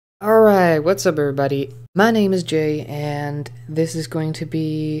Hey, what's up everybody? My name is Jay, and this is going to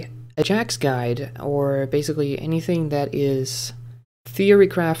be a Jax guide, or basically anything that is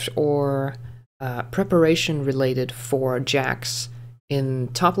theorycraft or preparation related for Jax in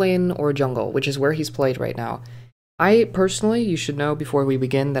top lane or jungle, which is where he's played right now. I personally, you should know before we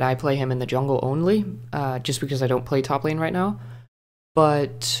begin that I play him in the jungle only, just because I don't play top lane right now.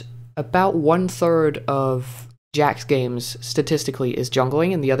 But about 1/3 of Jax games statistically is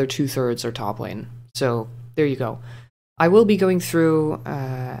jungling, and the other 2/3 are top lane. So there you go. I will be going through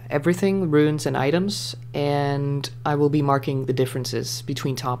everything, runes and items, and I will be marking the differences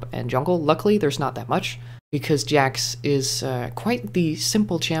between top and jungle. Luckily, there's not that much, because Jax is quite the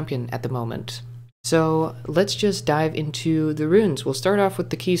simple champion at the moment. So let's just dive into the runes. We'll start off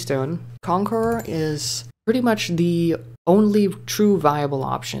with the Keystone. Conqueror is pretty much the only true viable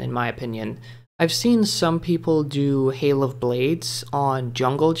option, in my opinion. I've seen some people do Hail of Blades on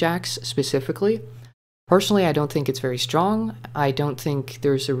jungle Jax specifically. Personally, I don't think it's very strong. I don't think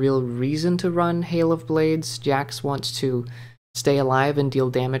there's a real reason to run Hail of Blades. Jax wants to stay alive and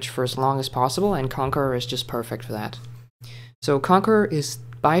deal damage for as long as possible, and Conqueror is just perfect for that. So Conqueror is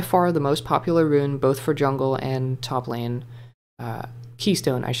by far the most popular rune, both for jungle and top lane.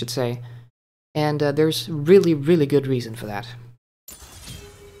 Keystone, I should say. And there's really, really good reason for that.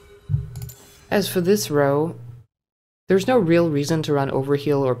 As for this row, there's no real reason to run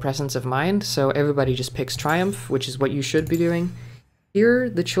Overheal or Presence of Mind, so everybody just picks Triumph, which is what you should be doing. Here,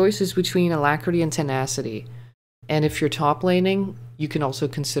 the choice is between Alacrity and Tenacity, and if you're top laning, you can also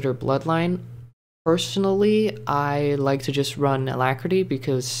consider Bloodline. Personally, I like to just run Alacrity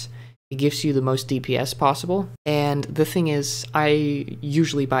because it gives you the most DPS possible, and the thing is, I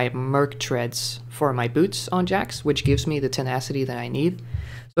usually buy Merc Treads for my boots on Jax, which gives me the Tenacity that I need.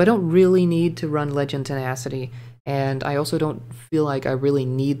 So I don't really need to run Legend Tenacity, and I also don't feel like I really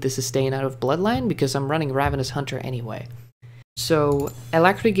need the sustain out of Bloodline because I'm running Ravenous Hunter anyway. So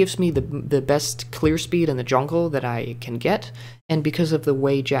Alacrity gives me the best clear speed in the jungle that I can get, and because of the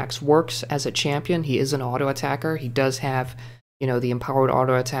way Jax works as a champion, he is an auto attacker. He does have, you know, the empowered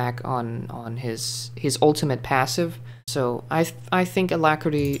auto attack on his ultimate passive. So I think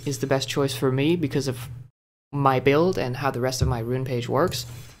Alacrity is the best choice for me because of my build and how the rest of my rune page works.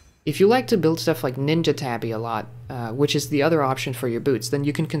 If you like to build stuff like Ninja Tabby a lot, which is the other option for your boots, then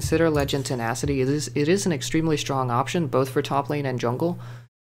you can consider Legend Tenacity. It is an extremely strong option, both for top lane and jungle.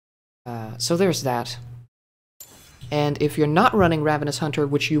 So there's that. And if you're not running Ravenous Hunter,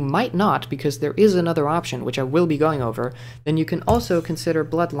 which you might not, because there is another option, which I will be going over, then you can also consider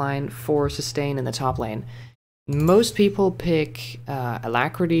Bloodline for sustain in the top lane. Most people pick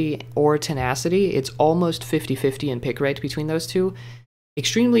Alacrity or Tenacity. It's almost 50-50 in pick rate between those two.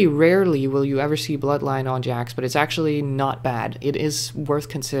 Extremely rarely will you ever see Bloodline on Jax, but it's actually not bad. It is worth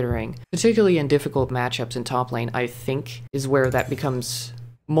considering, particularly in difficult matchups in top lane. I think is where that becomes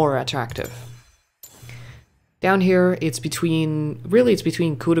more attractive. Down here, it's between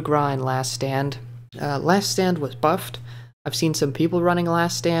Coup de Grace and Last Stand. Last Stand was buffed. I've seen some people running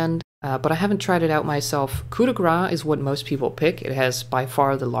Last Stand, but I haven't tried it out myself. Coup de Grace is what most people pick. It has by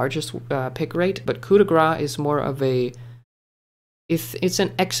far the largest pick rate, but Coup de Grace is more of a... It's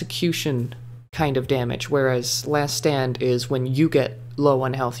an execution kind of damage, whereas Last Stand is when you get low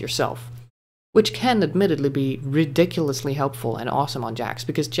on health yourself, which can admittedly be ridiculously helpful and awesome on Jax,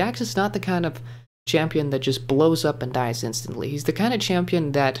 because Jax is not the kind of champion that just blows up and dies instantly. He's the kind of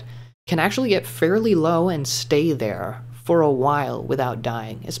champion that can actually get fairly low and stay there for a while without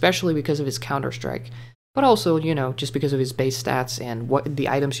dying, especially because of his Counter-Strike, but also, you know, just because of his base stats and what the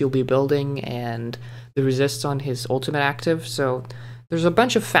items you'll be building and the resists on his ultimate active. So there's a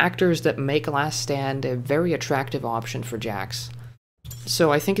bunch of factors that make Last Stand a very attractive option for Jax.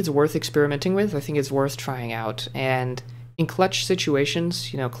 So I think it's worth experimenting with. I think it's worth trying out, and in clutch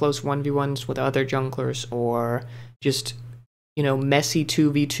situations, you know, close 1v1s with other junglers, or just, you know, messy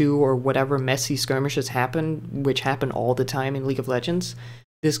 2v2 or whatever messy skirmishes happen, which happen all the time in League of Legends,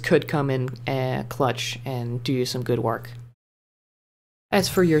 this could come in clutch and do you some good work. As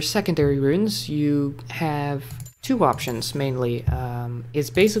for your secondary runes, you have two options mainly. It's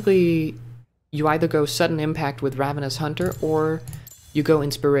basically you either go Sudden Impact with Ravenous Hunter, or you go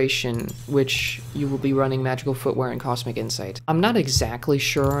Inspiration, which you will be running Magical Footwear and Cosmic Insight. I'm not exactly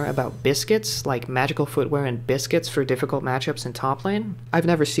sure about Biscuits, like Magical Footwear and Biscuits for difficult matchups in top lane. I've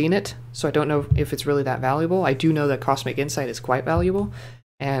never seen it, so I don't know if it's really that valuable. I do know that Cosmic Insight is quite valuable,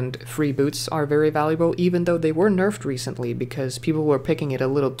 and free boots are very valuable, even though they were nerfed recently because people were picking it a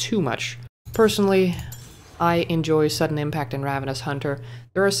little too much. Personally, I enjoy Sudden Impact and Ravenous Hunter.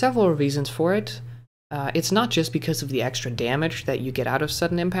 There are several reasons for it. it's not just because of the extra damage that you get out of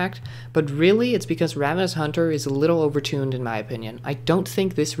sudden impact, but really it's because Ravenous Hunter is a little overtuned in my opinion. I don't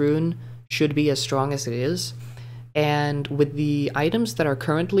think this rune should be as strong as it is, and with the items that are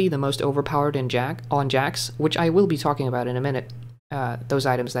currently the most overpowered on Jax, which I will be talking about in a minute, those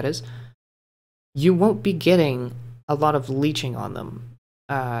items that is, you won't be getting a lot of leeching on them.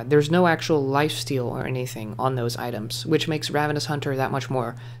 There's no actual lifesteal or anything on those items, which makes Ravenous Hunter that much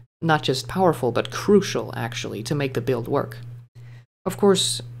more not just powerful, but crucial, actually, to make the build work. Of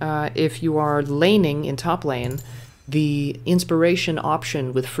course, if you are laning in top lane, the inspiration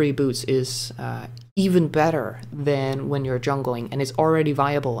option with free boots is even better than when you're jungling, and it's already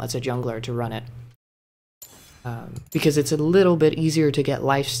viable as a jungler to run it. Because it's a little bit easier to get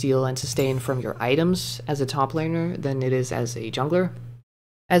lifesteal and sustain from your items as a top laner than it is as a jungler.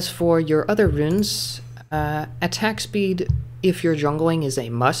 As for your other runes, attack speed, if you're jungling, is a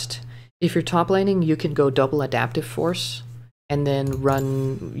must. If you're top laning, you can go double adaptive force and then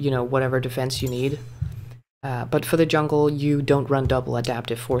run, you know, whatever defense you need. But for the jungle, you don't run double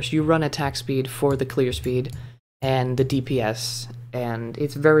adaptive force. You run attack speed for the clear speed and the DPS, and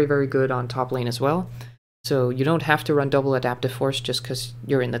it's very, very good on top lane as well. So you don't have to run double adaptive force just because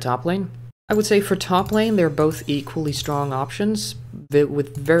you're in the top lane. I would say for top lane, they're both equally strong options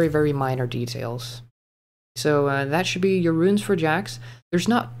with very, very minor details. So that should be your runes for Jax. There's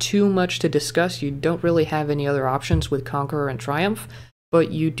not too much to discuss. You don't really have any other options with Conqueror and Triumph,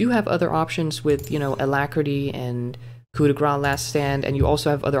 but you do have other options with, you know, Alacrity and Coup de Grace Last Stand, and you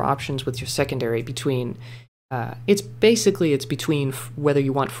also have other options with your secondary between. It's between whether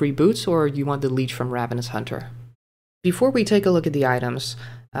you want free boots or you want the leech from Ravenous Hunter. Before we take a look at the items,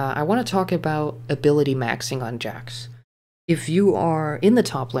 I want to talk about ability maxing on Jax. If you are in the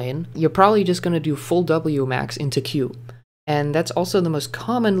top lane, you're probably just going to do full W max into Q. And that's also the most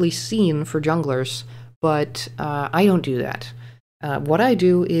commonly seen for junglers, but I don't do that. What I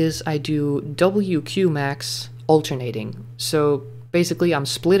do is I do WQ max alternating. So basically I'm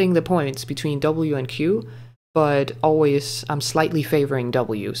splitting the points between W and Q, but always I'm slightly favoring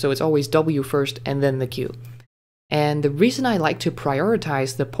W. So it's always W first and then the Q. And the reason I like to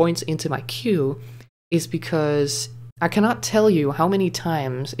prioritize the points into my Q is because I cannot tell you how many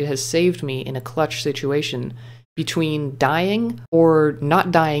times it has saved me in a clutch situation between dying or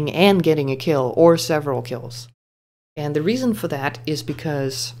not dying and getting a kill or several kills. And the reason for that is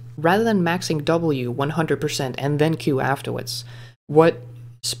because rather than maxing W 100% and then Q afterwards, what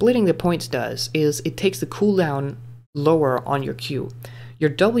splitting the points does is it takes the cooldown lower on your Q. Your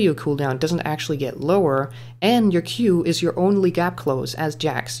W cooldown doesn't actually get lower, and your Q is your only gap close as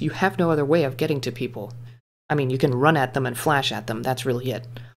Jax. You have no other way of getting to people. I mean, you can run at them and flash at them, that's really it.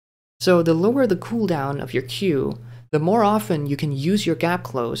 So the lower the cooldown of your Q, the more often you can use your gap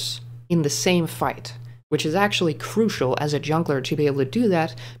close in the same fight, which is actually crucial as a jungler to be able to do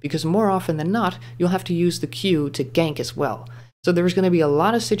that, because more often than not, you'll have to use the Q to gank as well. So there's going to be a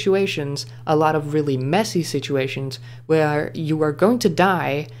lot of situations, a lot of really messy situations, where you are going to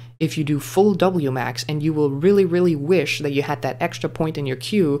die if you do full W max, and you will really, really wish that you had that extra point in your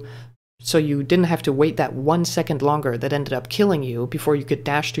Q, so you didn't have to wait that 1 second longer that ended up killing you before you could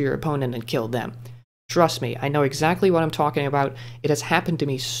dash to your opponent and kill them. Trust me, I know exactly what I'm talking about. It has happened to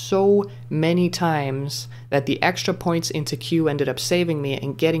me so many times that the extra points into Q ended up saving me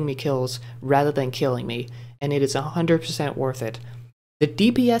and getting me kills rather than killing me, and it is 100% worth it. The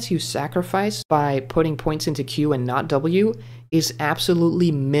DPS you sacrifice by putting points into Q and not W is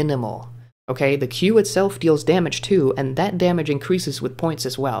absolutely minimal. Okay, the Q itself deals damage too, and that damage increases with points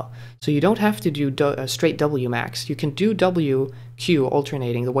as well. So you don't have to do straight W max. You can do W, Q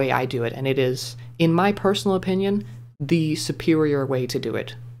alternating the way I do it, and it is, in my personal opinion, the superior way to do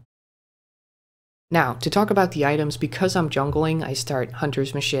it. Now, to talk about the items, because I'm jungling, I start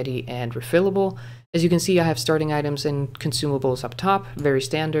Hunter's Machete and Refillable. As you can see, I have starting items and consumables up top, very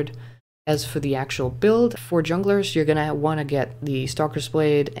standard. As for the actual build, for junglers, you're going to want to get the Stalker's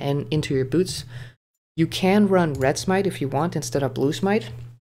Blade and into your boots. You can run Red Smite if you want instead of Blue Smite.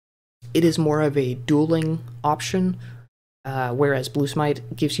 It is more of a dueling option, whereas Blue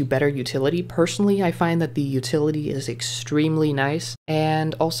Smite gives you better utility. Personally, I find that the utility is extremely nice,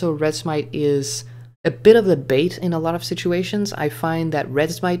 and also Red Smite is a bit of the bait in a lot of situations. I find that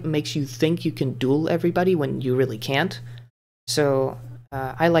Red Smite makes you think you can duel everybody when you really can't. So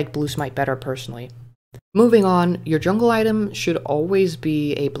I like Blue Smite better personally. Moving on, your jungle item should always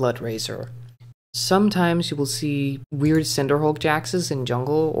be a Blood Razor. Sometimes you will see weird Cinderhulk Jaxes in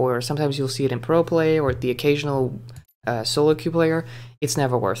jungle, or sometimes you'll see it in pro play, or the occasional solo queue player, it's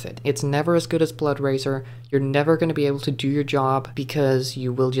never worth it. It's never as good as Bloodrazor. You're never going to be able to do your job because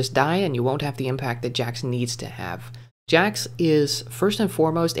you will just die and you won't have the impact that Jax needs to have. Jax is first and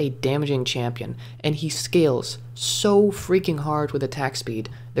foremost a damaging champion, and he scales so freaking hard with attack speed.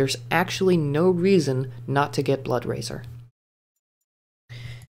 There's actually no reason not to get Bloodrazor.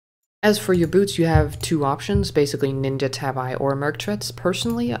 As for your boots, you have two options, basically Ninja Tabi or Merc Treads.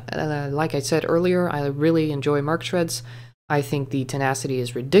 Personally, like I said earlier, I really enjoy Merc Treads. I think the tenacity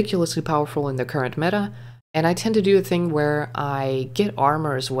is ridiculously powerful in the current meta, and I tend to do a thing where I get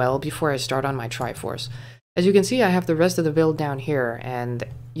armor as well before I start on my Triforce. As you can see, I have the rest of the build down here, and,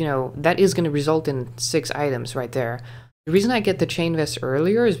 you know, that is going to result in 6 items right there. The reason I get the Chain Vest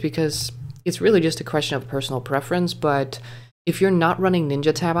earlier is because it's really just a question of personal preference, but if you're not running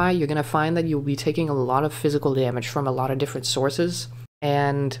Ninja Tabi, you're going to find that you'll be taking a lot of physical damage from a lot of different sources,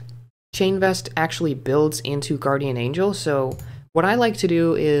 and Chain Vest actually builds into Guardian Angel, so what I like to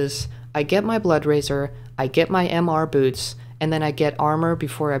do is I get my Bloodrazor, I get my MR boots, and then I get armor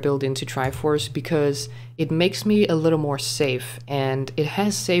before I build into Triforce because it makes me a little more safe, and it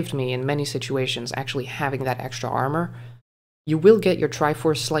has saved me in many situations actually having that extra armor. You will get your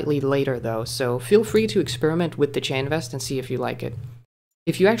Triforce slightly later though, so feel free to experiment with the Chain Vest and see if you like it.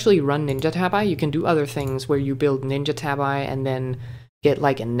 If you actually run Ninja Tabi, you can do other things where you build Ninja Tabi and then get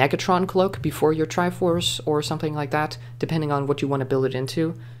like a Negatron Cloak before your Triforce or something like that, depending on what you want to build it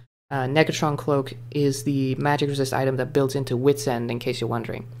into. Negatron Cloak is the magic resist item that builds into Wit's End, in case you're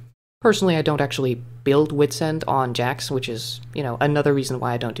wondering. Personally, I don't actually build Wit's End on Jax, which is, you know, another reason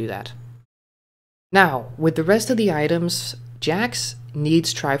why I don't do that. Now, with the rest of the items, Jax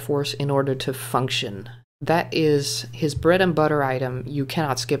needs Triforce in order to function. That is his bread and butter item. You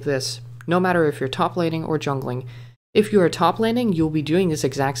cannot skip this, no matter if you're top laning or jungling. If you are top laning, you'll be doing this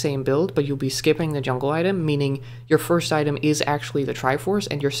exact same build, but you'll be skipping the jungle item, meaning your first item is actually the Triforce,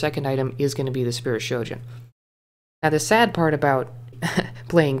 and your second item is going to be the Spirit Shojin. Now, the sad part about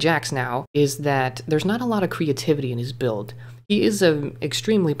playing Jax now is that there's not a lot of creativity in his build. He is an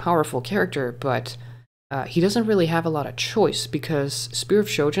extremely powerful character, but he doesn't really have a lot of choice because Spirit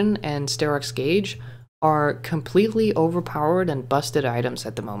Shojin and Sterak's Gauge are completely overpowered and busted items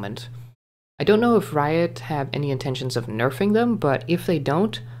at the moment. I don't know if Riot have any intentions of nerfing them, but if they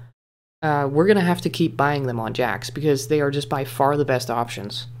don't, we're gonna have to keep buying them on Jax because they are just by far the best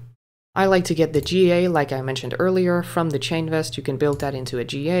options. I like to get the GA, like I mentioned earlier, from the Chain Vest. You can build that into a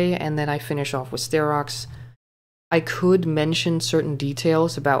GA, and then I finish off with Sterak's. I could mention certain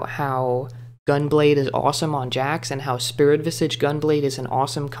details about how Gunblade is awesome on Jax, and how Spirit Visage Gunblade is an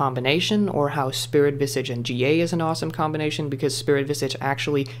awesome combination, or how Spirit Visage and GA is an awesome combination because Spirit Visage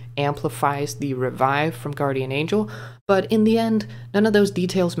actually amplifies the revive from Guardian Angel, but in the end, none of those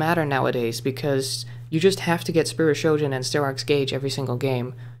details matter nowadays because you just have to get Spirit Shojin and Sterak's Gauge every single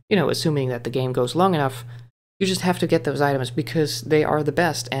game. You know, assuming that the game goes long enough, you just have to get those items because they are the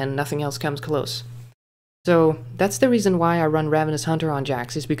best and nothing else comes close. So that's the reason why I run Ravenous Hunter on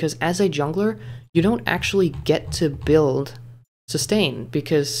Jax, is because as a jungler, you don't actually get to build sustain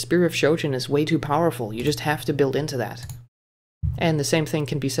because Spirit of Shojin is way too powerful. You just have to build into that. And the same thing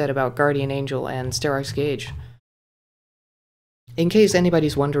can be said about Guardian Angel and Sterak's Gauge. In case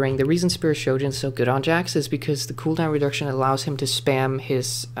anybody's wondering, the reason Spirit Shojin is so good on Jax is because the cooldown reduction allows him to spam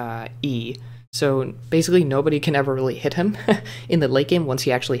his E. So basically nobody can ever really hit him in the late game once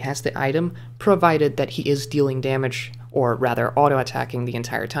he actually has the item, provided that he is dealing damage, or rather auto-attacking the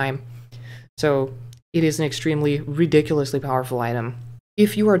entire time. So it is an extremely ridiculously powerful item.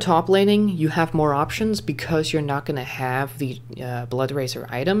 If you are top laning, you have more options because you're not going to have the Bloodrazor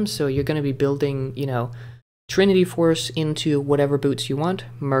item, so you're going to be building, you know, Trinity Force into whatever boots you want,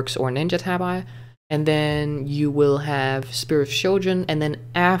 Mercs or Ninja Tabi, and then you will have Spirit Shojin, and then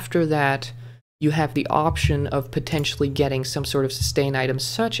after that, you have the option of potentially getting some sort of sustain item,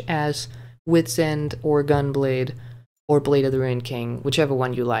 such as Wit's End or Gunblade or Blade of the Ruined King, whichever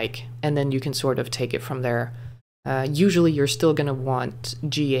one you like, and then you can sort of take it from there. Usually you're still going to want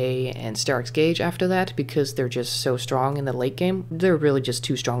GA and Sterak's Gauge after that, because they're just so strong in the late game. They're really just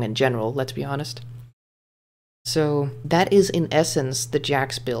too strong in general, let's be honest. So that is in essence the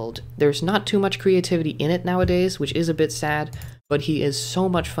Jax build. There's not too much creativity in it nowadays, which is a bit sad, but he is so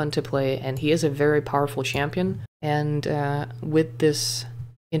much fun to play, and he is a very powerful champion, and with this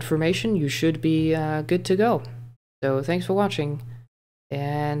information you should be good to go. So thanks for watching,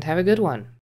 and have a good one.